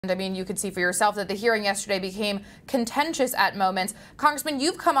I mean, you could see for yourself that the hearing yesterday became contentious at moments. Congressman,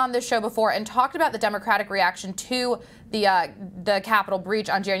 you've come on this show before and talked about the Democratic reaction to the Capitol breach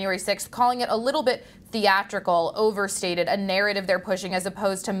on January 6th, calling it a little bit theatrical, overstated, a narrative they're pushing as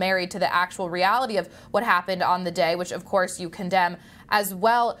opposed to married to the actual reality of what happened on the day, which of course you condemn as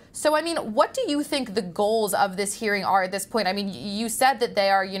well. So, I mean, what do you think the goals of this hearing are at this point? I mean, you said that they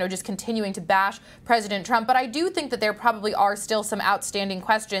are, just continuing to bash President Trump, but I do think that there probably are still some outstanding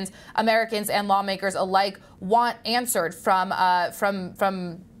questions Americans and lawmakers alike want answered from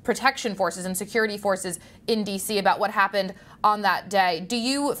protection forces and security forces in D.C. about what happened on that day. Do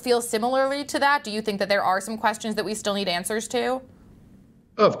you feel similarly to that? Do you think that there are some questions that we still need answers to?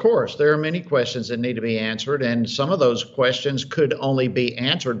 Of course, there are many questions that need to be answered, and some of those questions could only be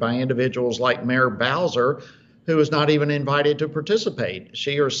answered by individuals like Muriel Bowser, who was not even invited to participate.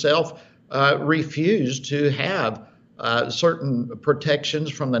 She herself refused to have certain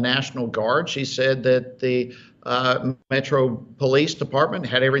protections from the National Guard. She said that the Metro Police Department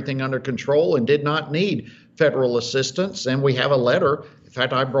had everything under control and did not need federal assistance. And we have a letter. In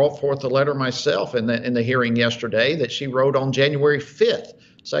fact, I brought forth a letter myself in the hearing yesterday that she wrote on January 5th,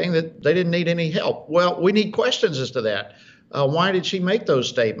 saying that they didn't need any help. Well, we need questions as to that. Why did she make those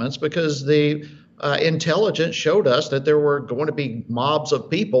statements? Because the intelligence showed us that there were going to be mobs of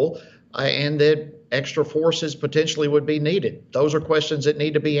people and that extra forces potentially would be needed. Those are questions that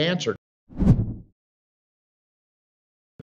need to be answered.